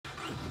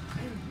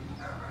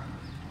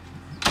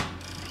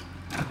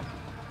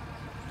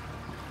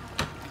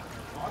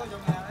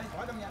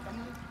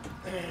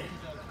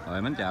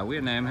Rồi mến chào quý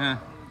anh em ha.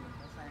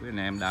 Quý anh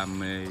em đam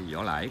mê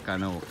võ lãi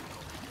cano,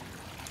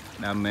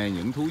 đam mê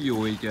những thú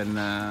vui trên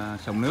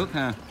sông nước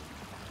ha.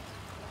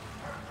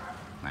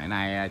 Ngày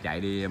nay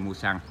chạy đi mua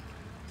xăng,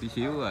 tí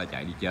xíu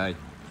chạy đi chơi.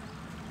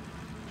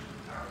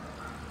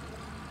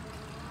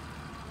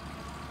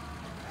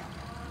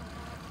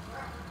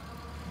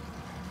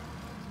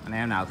 Anh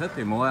em nào thích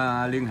thì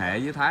liên hệ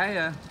với Thái,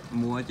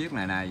 mua chiếc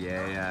này nè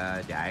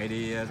về chạy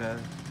đi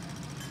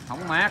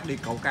hóng mát, đi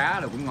câu cá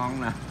rồi cũng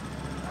ngon nè.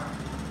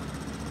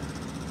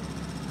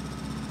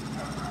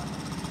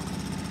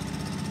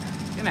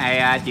 Cái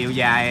này chiều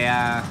dài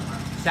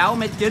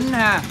 6,9 m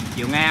ha,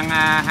 chiều ngang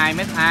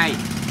 2,2 m.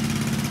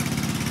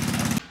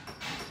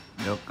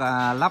 Được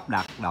lắp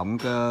đặt động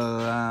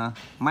cơ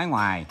máy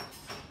ngoài.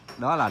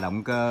 Đó là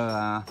động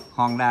cơ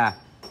Honda.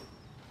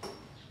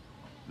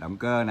 Động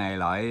cơ này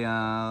loại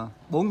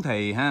 4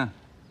 thì ha,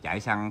 chạy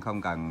xăng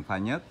không cần pha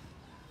nhớt.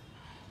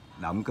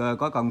 Động cơ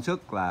có công suất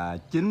là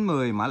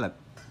 90 mã lực.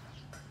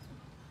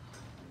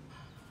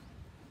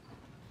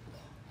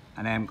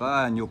 Anh em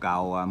có nhu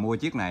cầu mua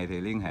chiếc này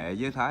thì liên hệ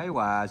với Thái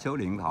qua số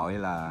điện thoại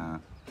là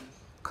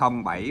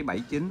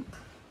 0779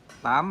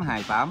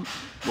 828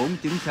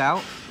 496.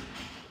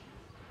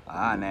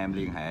 Anh em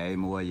liên hệ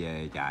mua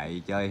về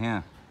chạy chơi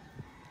ha.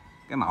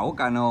 Cái mẫu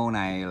cano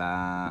này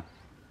là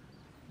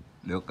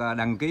được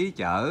đăng ký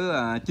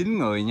chở 9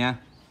 người nha,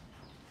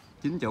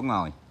 9 chỗ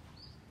ngồi.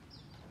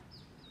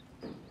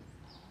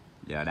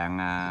 Giờ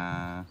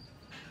đang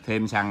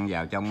thêm xăng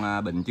vào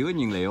trong bình chứa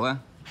nhiên liệu á.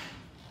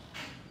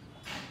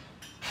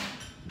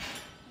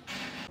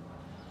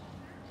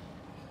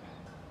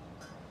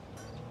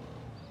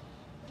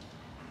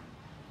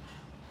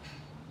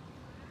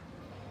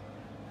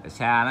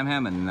 Xa lắm ha,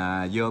 mình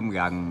zoom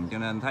gần cho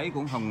nên thấy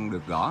cũng không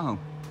được rõ không.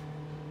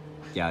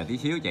 Chờ tí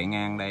xíu chạy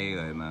ngang đây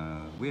rồi mà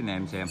quý anh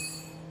em xem.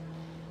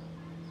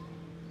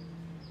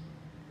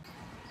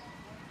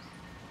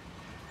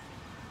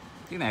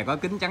 Cái này có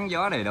kính chắn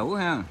gió đầy đủ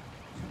ha.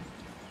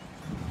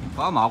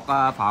 Có một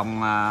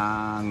phòng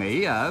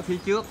nghỉ ở phía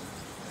trước.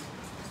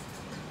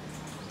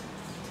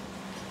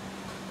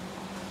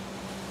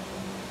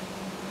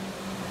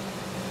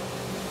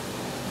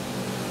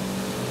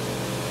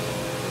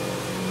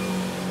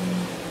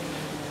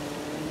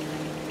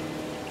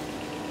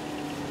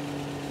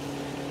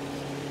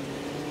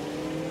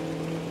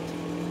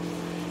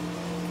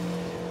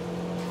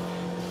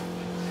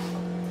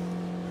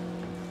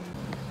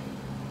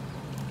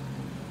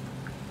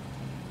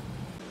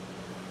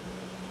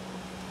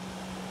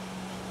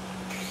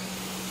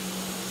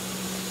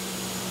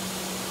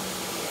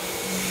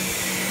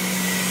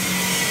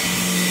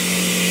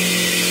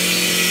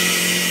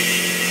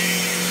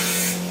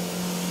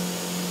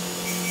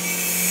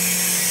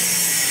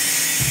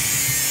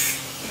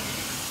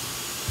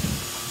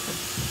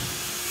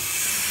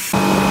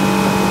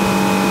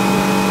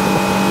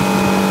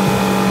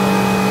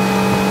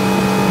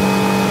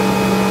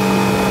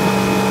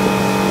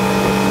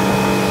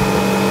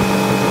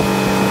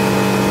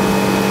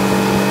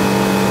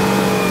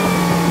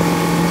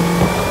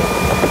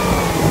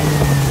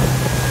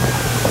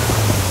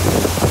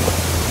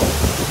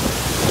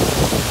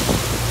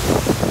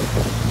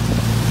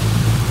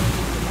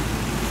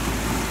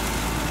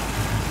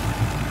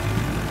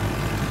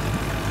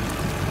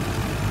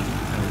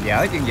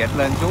 Dỡ chân vịt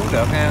lên xuống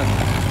được ha,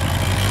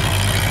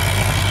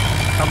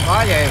 không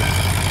có gì.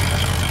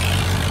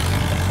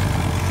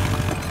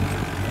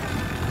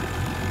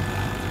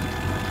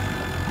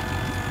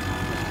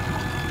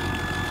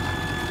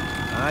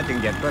 Đó,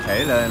 chân vịt có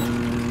thể lên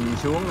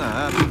xuống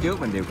ở phía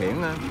trước mình điều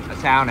khiển. Ở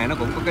sau này nó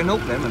cũng có cái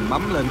nút để mình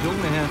bấm lên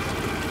xuống này ha.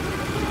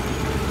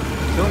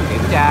 Xuống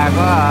kiểm tra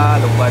có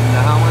lục bình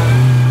là không á.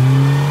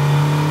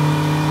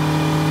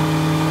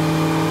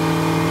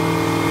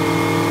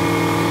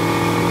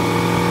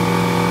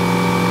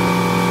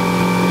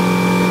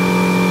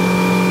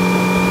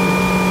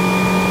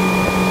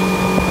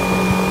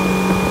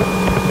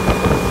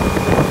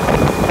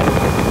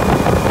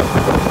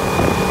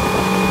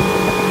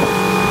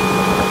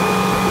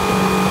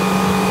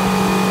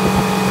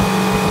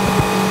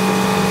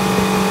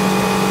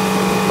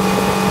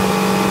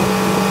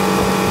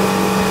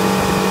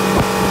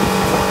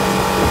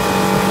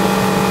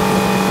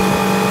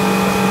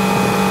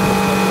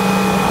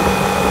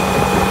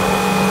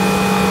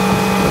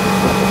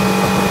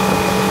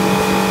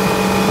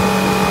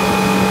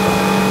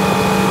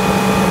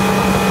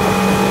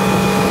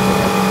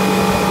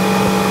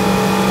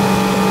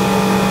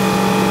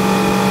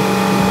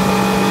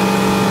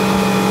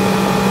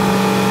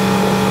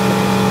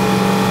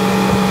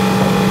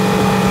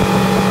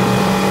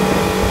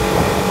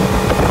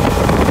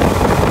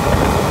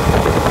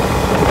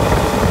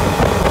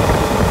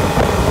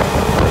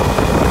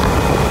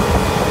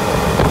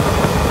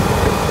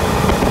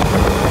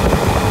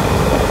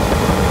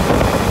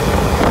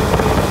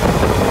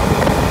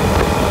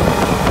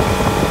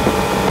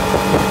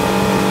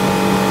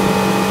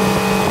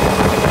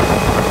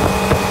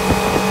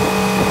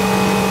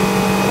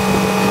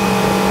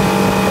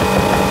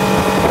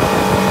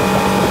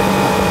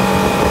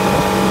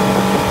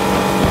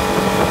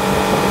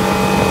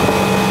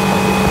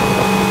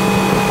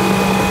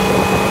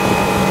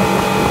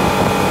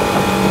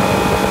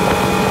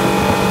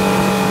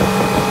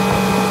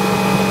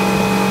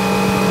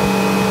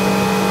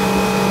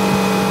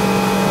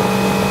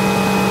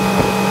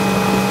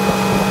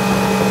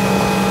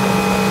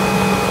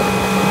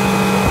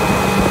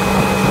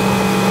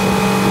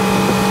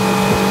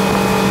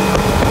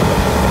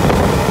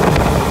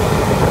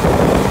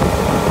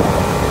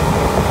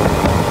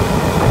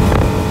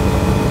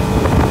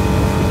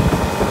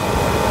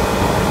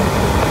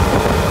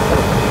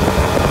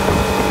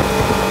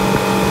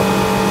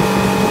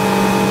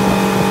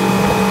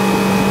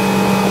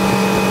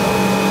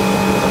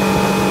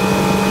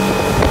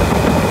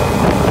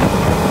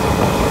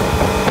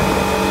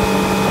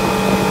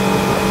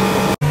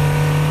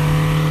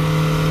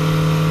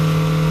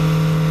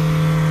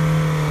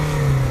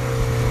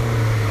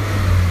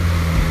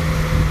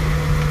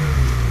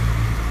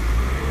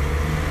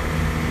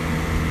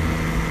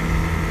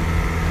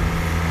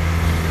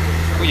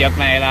 vực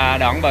này là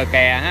đoạn bờ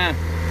kè ha.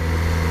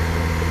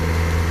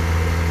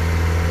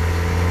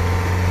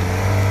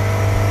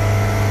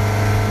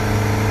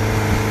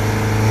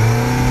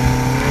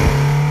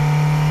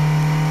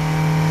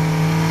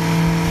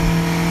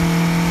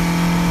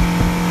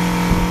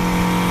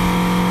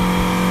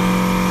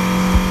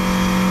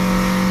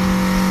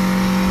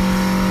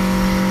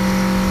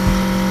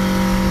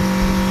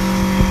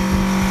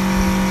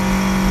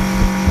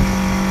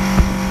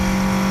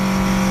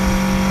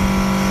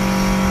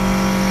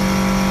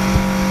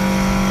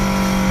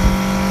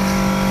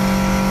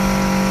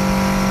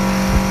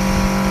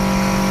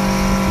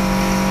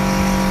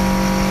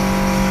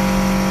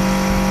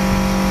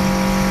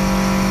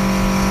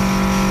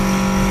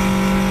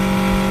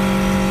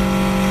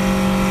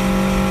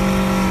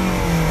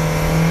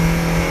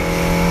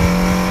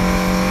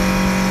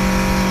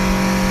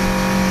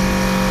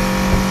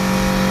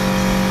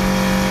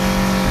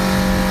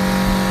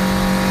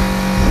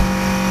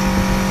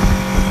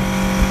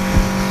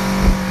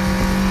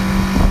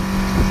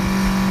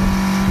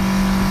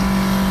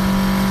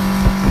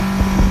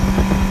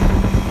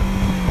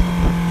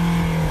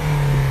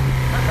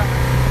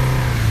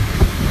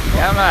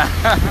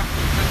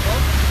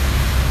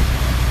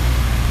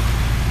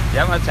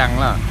 Dám hết xăng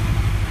là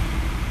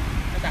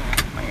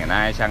mấy ngày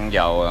nay xăng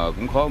dầu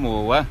cũng khó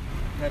mua quá.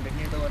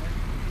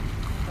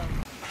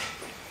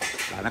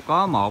 Là nó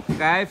có một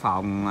cái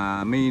phòng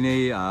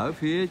mini ở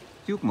phía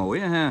trước mũi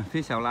ha,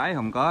 phía sau lái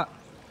không có.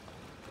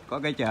 Có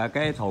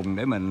cái thùng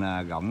để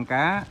mình gọng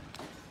cá.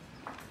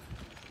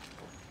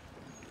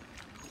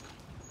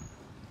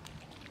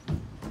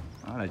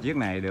 Đó là chiếc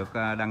này được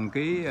đăng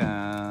ký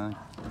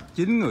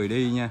 9 người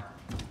đi nha,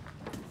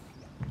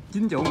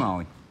 9 chỗ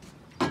ngồi.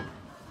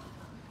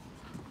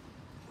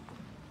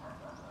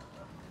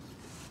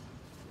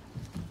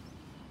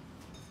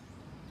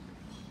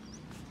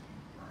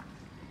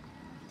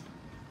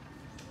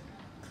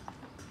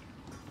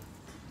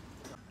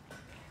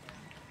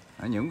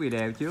 Ở những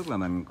video trước là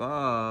mình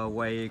có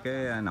quay cái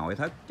nội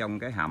thất trong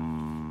cái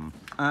hầm,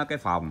 cái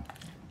phòng,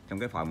 trong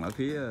cái phòng ở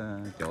phía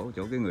chỗ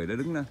cái người đó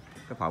đứng đó,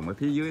 cái phòng ở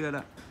phía dưới đó đó,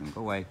 mình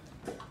có quay.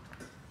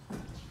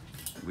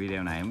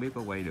 Video này không biết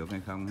có quay được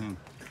hay không ha.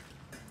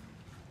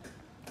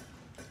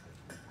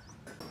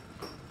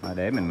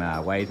 Để mình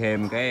quay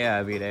thêm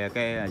cái video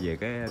về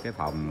cái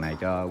phòng này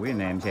cho quý anh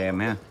em xem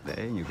ha,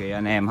 để nhiều khi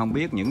anh em không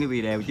biết những cái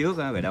video trước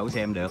á, về đâu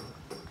xem được.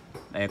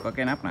 Đây có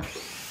cái nắp nè.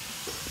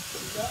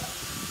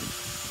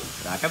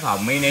 Là cái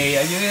phòng mini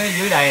ở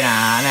dưới đây nè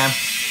anh em.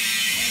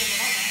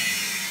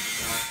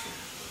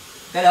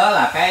 Cái đó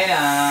là cái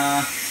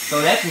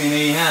toilet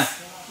mini ha.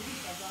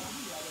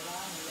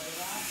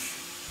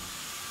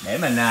 Để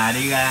mình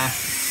đi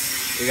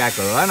ra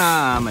cửa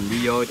nó mình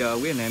đi vô cho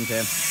quý anh em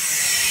xem.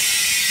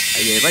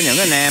 Tại vì có những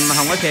anh em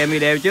không có xem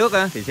video trước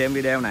á, thì xem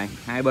video này.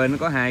 Hai bên nó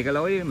có hai cái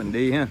lối mình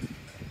đi ha.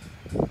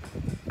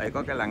 Đây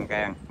có cái lăng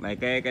can.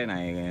 Đây cái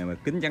này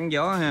kính chắn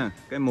gió ha.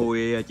 Cái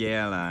mui che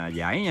là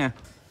vải nha.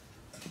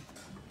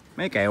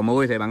 Mấy kèo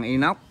mui thì bằng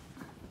inox.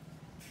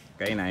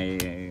 Cây này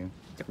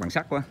chắc bằng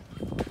sắt quá.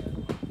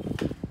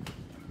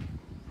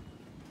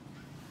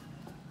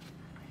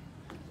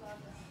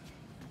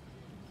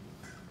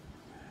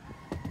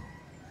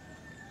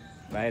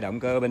 Đây động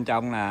cơ bên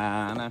trong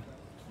nè.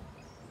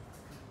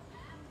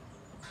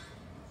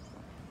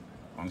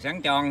 Còn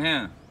sáng tròn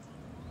ha.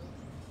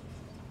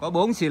 Có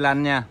 4 xi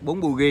lanh nha,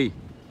 4 bugi.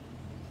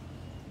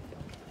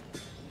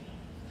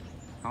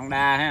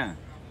 Honda ha.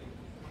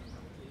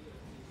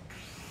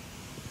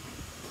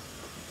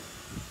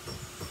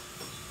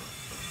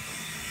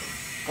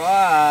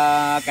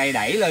 Có cây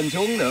đẩy lên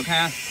xuống được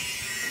ha.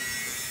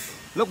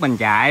 Lúc mình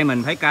chạy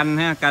mình phải canh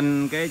ha,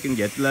 canh cái chân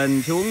vịt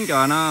lên xuống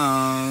cho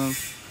nó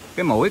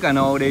cái mũi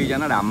cano đi cho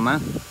nó đầm á.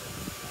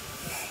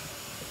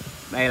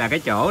 Đây là cái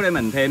chỗ để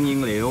mình thêm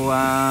nhiên liệu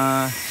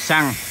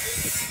xăng.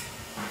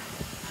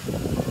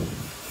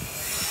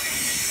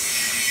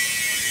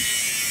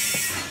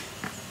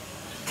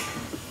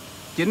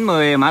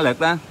 ...90 mã lực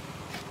đó.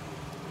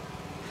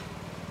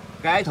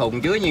 Cái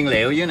thùng chứa nhiên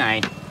liệu dưới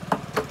này.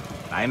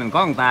 Tại mình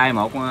có một tay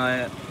một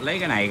lấy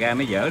cái này ra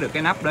mới dỡ được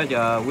cái nắp đó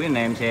cho quý anh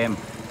em xem.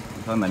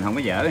 Thôi mình không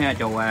có dỡ ha,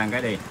 cho qua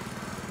cái đi.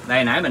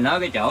 Đây nãy mình nói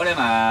cái chỗ để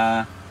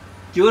mà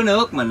chứa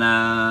nước mình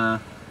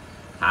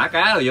thả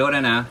cá rồi vô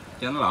đây nè,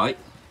 cho nó lội.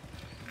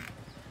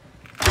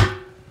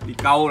 Đi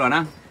câu rồi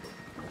đó.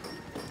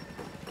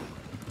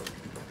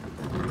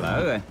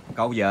 Lỡ rồi,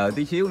 câu giờ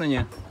tí xíu nữa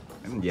nha.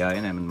 Để mình dời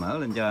cái này mình mở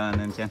lên cho anh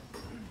em xem.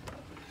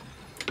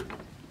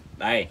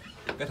 Đây,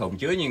 cái thùng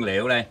chứa nhiên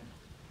liệu đây.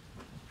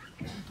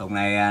 Thùng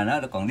này nó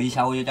còn đi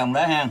sâu vô trong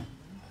đó ha.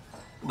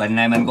 Bình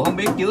này mình cũng không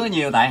biết chứa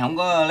nhiều tại không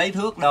có lấy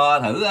thước đo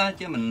thử á,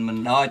 chứ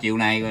mình đo chiều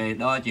này rồi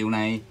đo chiều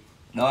này,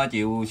 đo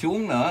chiều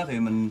xuống nữa thì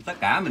mình tất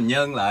cả mình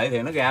nhân lại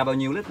thì nó ra bao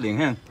nhiêu lít liền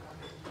ha.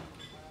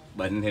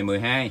 Bình thì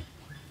 12.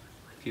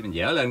 Khi mình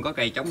dỡ lên có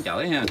cây chống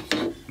chổi ha.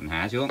 Mình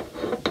hạ xuống.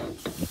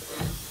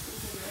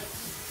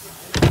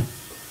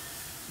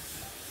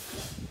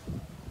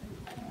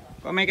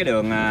 Có mấy cái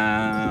đường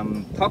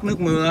thoát nước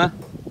mưa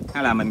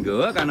hay là mình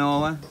rửa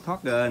cano á,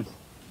 thoát lên.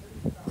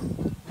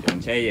 Mình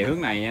mình xây về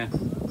hướng này nha.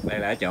 Đây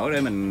là chỗ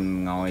để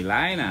mình ngồi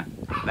lái nè.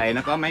 Đây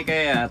nó có mấy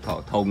cái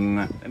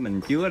thùng để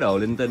mình chứa đồ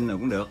linh tinh rồi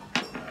cũng được.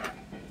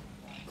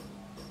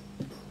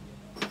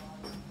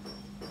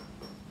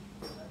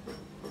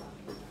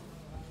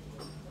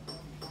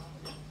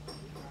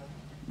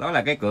 Đó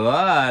là cái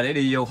cửa để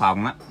đi vô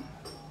phòng á.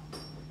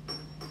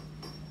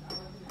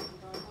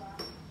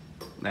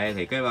 Đây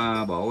thì cái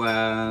bộ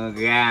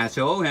ga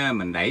số ha,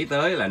 mình đẩy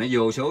tới là nó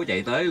vô số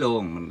chạy tới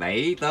luôn, mình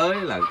đẩy tới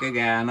là cái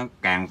ga nó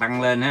càng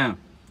tăng lên ha,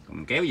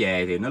 mình kéo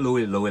về thì nó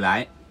lùi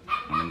lại,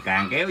 mình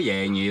càng kéo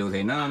về nhiều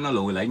thì nó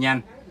lùi lại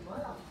nhanh.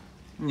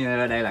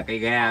 Như đây là cây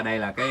ga, đây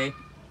là cái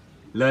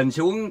lên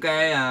xuống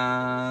cái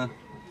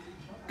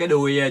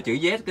đuôi chữ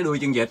Z, cái đuôi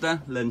chân vịt á,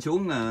 lên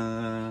xuống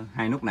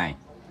hai nút này.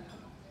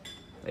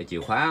 Đây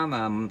chìa khóa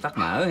mà tắt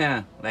mở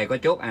ha, đây có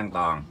chốt an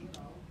toàn.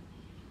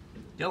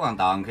 Chốt an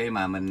toàn khi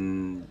mà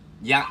mình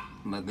dắt,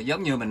 mà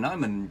giống như mình nói,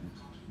 mình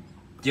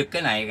giật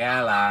cái này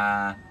ra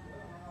là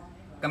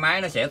cái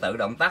máy nó sẽ tự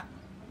động tắt.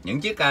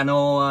 Những chiếc cano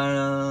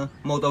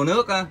mô tô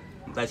nước á,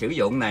 người ta sử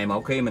dụng này,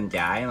 một khi mình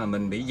chạy mà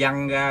mình bị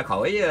văng ra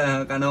khỏi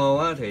cano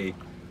á, thì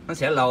nó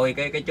sẽ lôi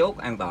cái chốt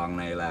an toàn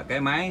này là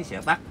cái máy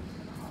sẽ tắt.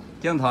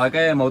 Chứ không thôi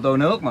cái mô tô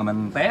nước mà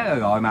mình té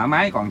rồi mà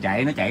máy còn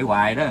chạy, nó chạy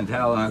hoài đó, làm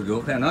sao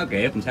ruột theo nó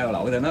kịp, làm sao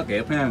lội theo nó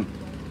kịp ha.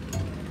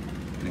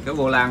 Cái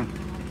vô lăng.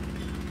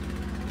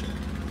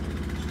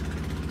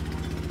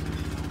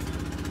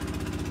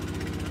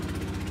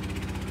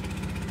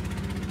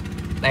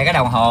 Đây cái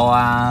đồng hồ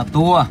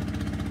tua,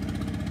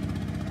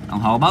 đồng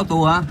hồ báo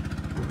tua á,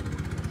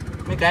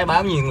 mấy cái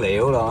báo nhiên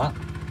liệu rồi á.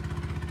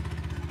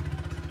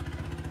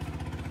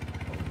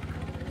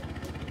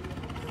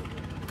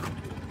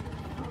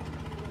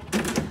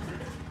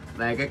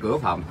 Đây cái cửa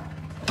phòng,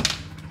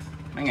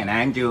 mấy ngày nay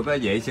anh chưa có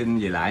vệ sinh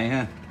gì lại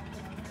ha.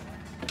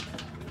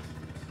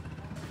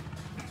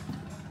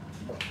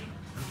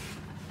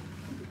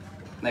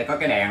 Đây có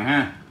cái đèn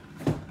ha.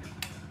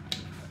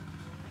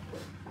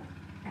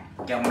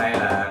 Trong đây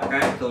là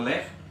cái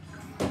toilet.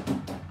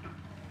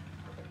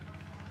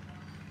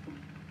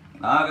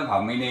 Đó, cái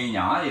phòng mini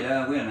nhỏ gì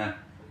đó quý anh nè.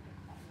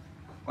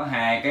 Có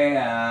hai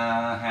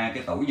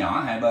cái tủ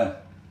nhỏ hai bên.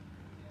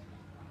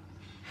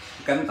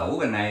 Cánh tủ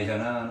bên này cho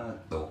nó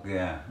tuột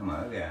ra, nó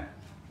mở ra.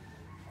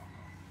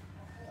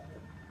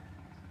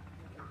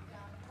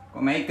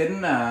 Có mấy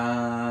kính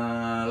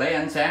lấy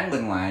ánh sáng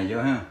bên ngoài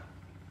vô ha.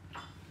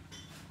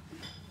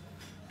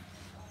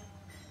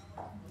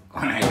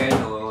 Còn này cái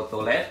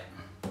toilet.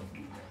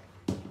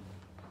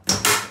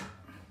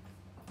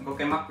 Có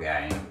cái móc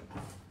gài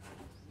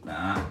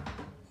đó.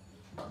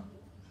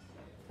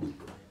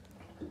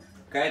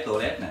 Cái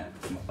toilet nè,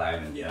 một tay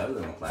mình dỡ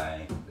rồi một tay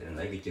để mình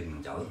lấy cái chân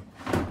mình chổi.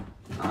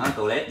 Đó,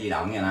 toilet di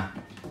động nha nè.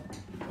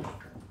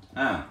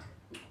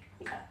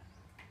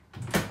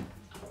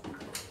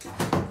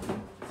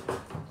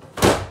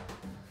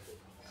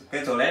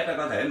 Cái toilet đó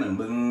có thể mình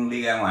bưng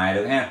đi ra ngoài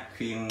được ha,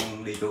 khiêng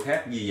đi chỗ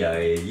khác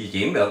di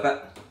chuyển được á.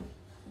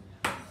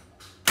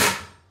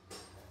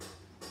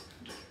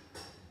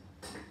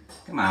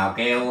 Cái màu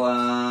keo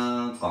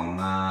còn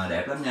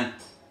đẹp lắm nha.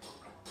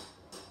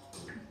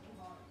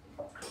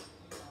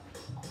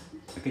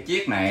 Cái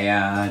chiếc này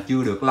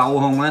chưa được lâu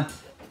không á,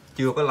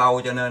 chưa có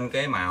lâu cho nên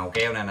cái màu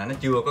keo này là nó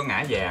chưa có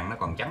ngã vàng, nó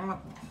còn trắng lắm.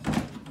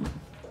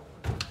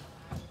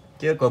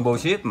 Chứ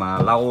composite mà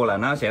lâu là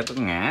nó sẽ có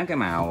ngã cái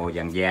màu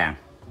vàng vàng.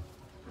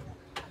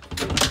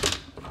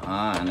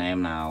 Đó, anh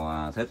em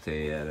nào thích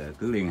thì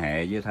cứ liên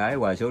hệ với Thái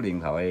qua số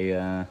điện thoại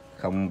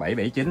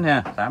 0779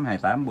 ha,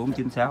 828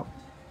 496.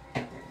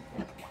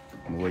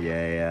 Mua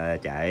về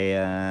chạy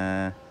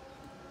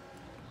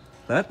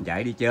Tết,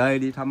 chạy đi chơi,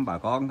 đi thăm bà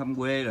con, thăm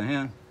quê rồi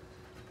ha.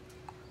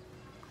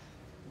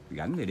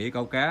 Rảnh thì đi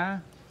câu cá,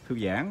 thư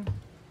giãn,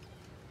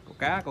 câu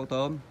cá, câu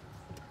tôm.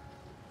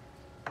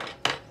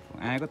 Còn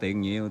ai có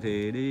tiền nhiều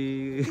thì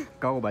đi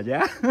câu bà giá.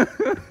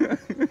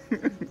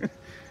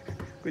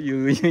 Có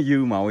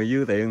dư mồi,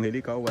 dư tiền thì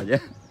đi câu bà giá.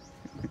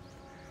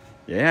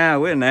 Vậy ha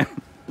quý anh em.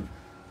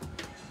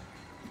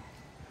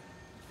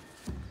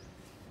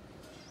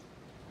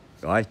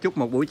 Rồi, chúc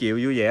một buổi chiều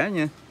vui vẻ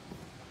nha.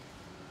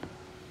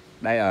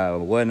 Đây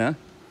quên nữa.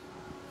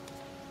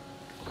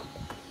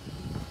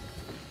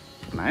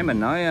 Nãy mình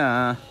nói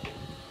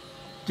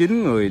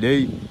 9 người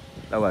đi.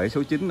 Đâu rồi,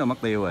 số 9 đâu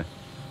mất tiêu rồi.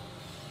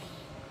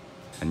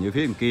 Hình như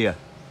phía bên kia.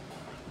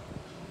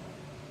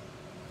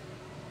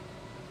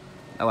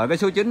 Đâu rồi, cái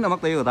số 9 đâu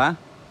mất tiêu rồi ta.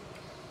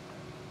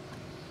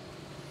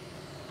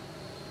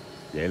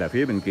 Vậy là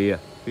phía bên kia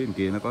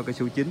nó có cái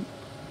số 9.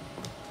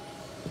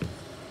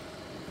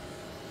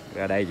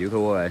 Ra đây chịu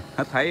thua rồi,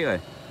 hết thấy rồi.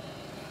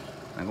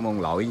 Có môn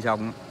lội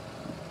xong.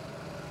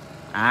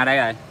 À đây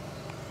rồi.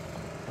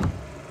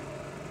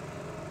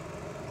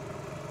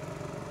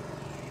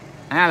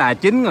 Là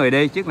 9 người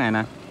đi chiếc này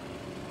nè.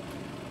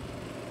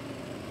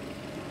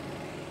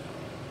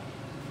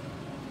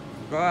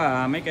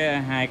 Có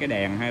hai cái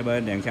đèn hai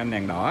bên, đèn xanh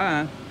đèn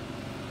đỏ.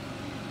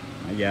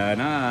 Bây giờ cái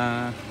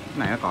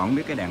này nó còn không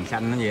biết cái đèn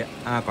xanh nó gì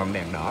á, còn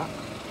đèn đỏ.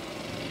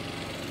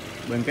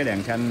 Bên cái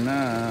đèn xanh nó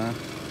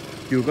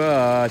chưa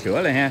có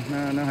sửa lại ha,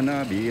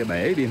 nó bị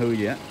bể bị hư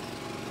gì á.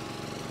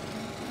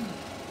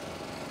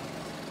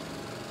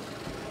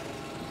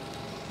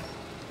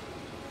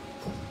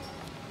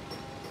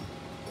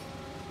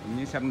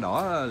 Như xanh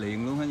đỏ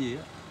liền luôn hay gì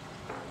á.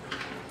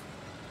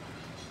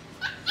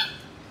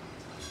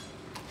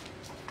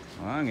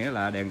 Đó, nghĩa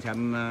là đèn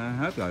xanh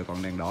hết rồi,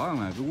 còn đèn đỏ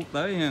mà cứ quốc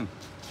tế ha.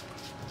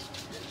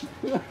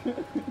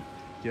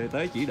 Chơi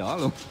tới chỉ đỏ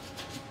luôn.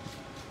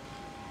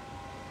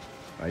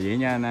 Vậy vậy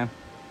nha anh em.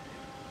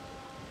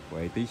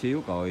 Quay tí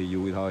xíu coi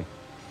vui thôi.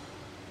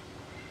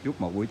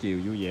 Chúc một buổi chiều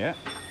vui vẻ.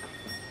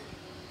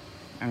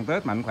 Ăn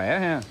Tết mạnh khỏe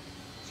ha.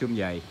 Sum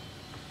vầy,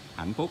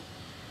 hạnh phúc.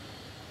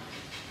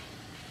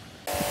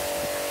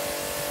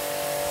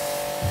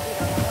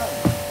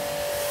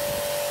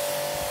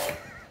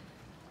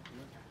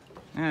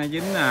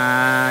 Dính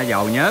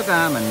dầu nhớt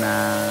á, mình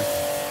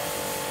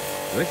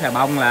rửa xà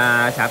bông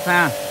là sạch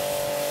ha.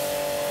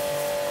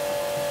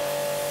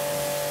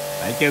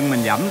 Tại chân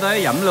mình dẫm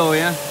tới dẫm lui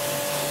á,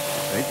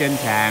 ở trên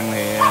sàn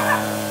thì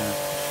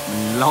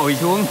mình lôi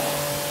xuống,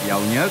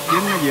 dầu nhớt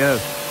dính nó dơ.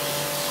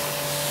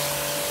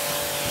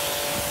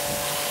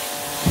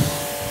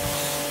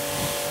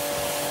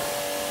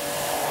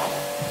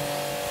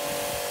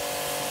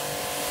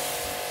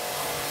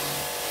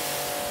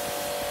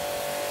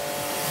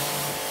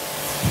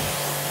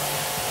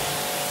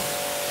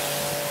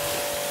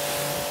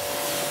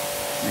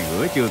 Này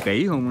rửa chưa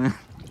kỹ không á.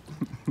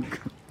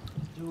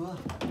 Chưa.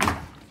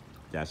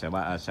 Chà,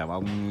 xà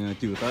bông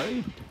chưa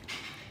tới.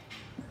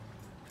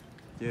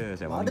 Chứ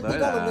xà bông tới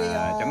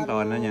là trắng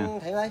ton đó nha.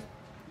 Thiện ơi,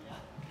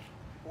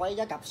 quay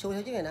giá cặp xuôi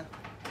theo chiếc này nè,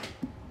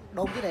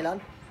 đôn chiếc này lên.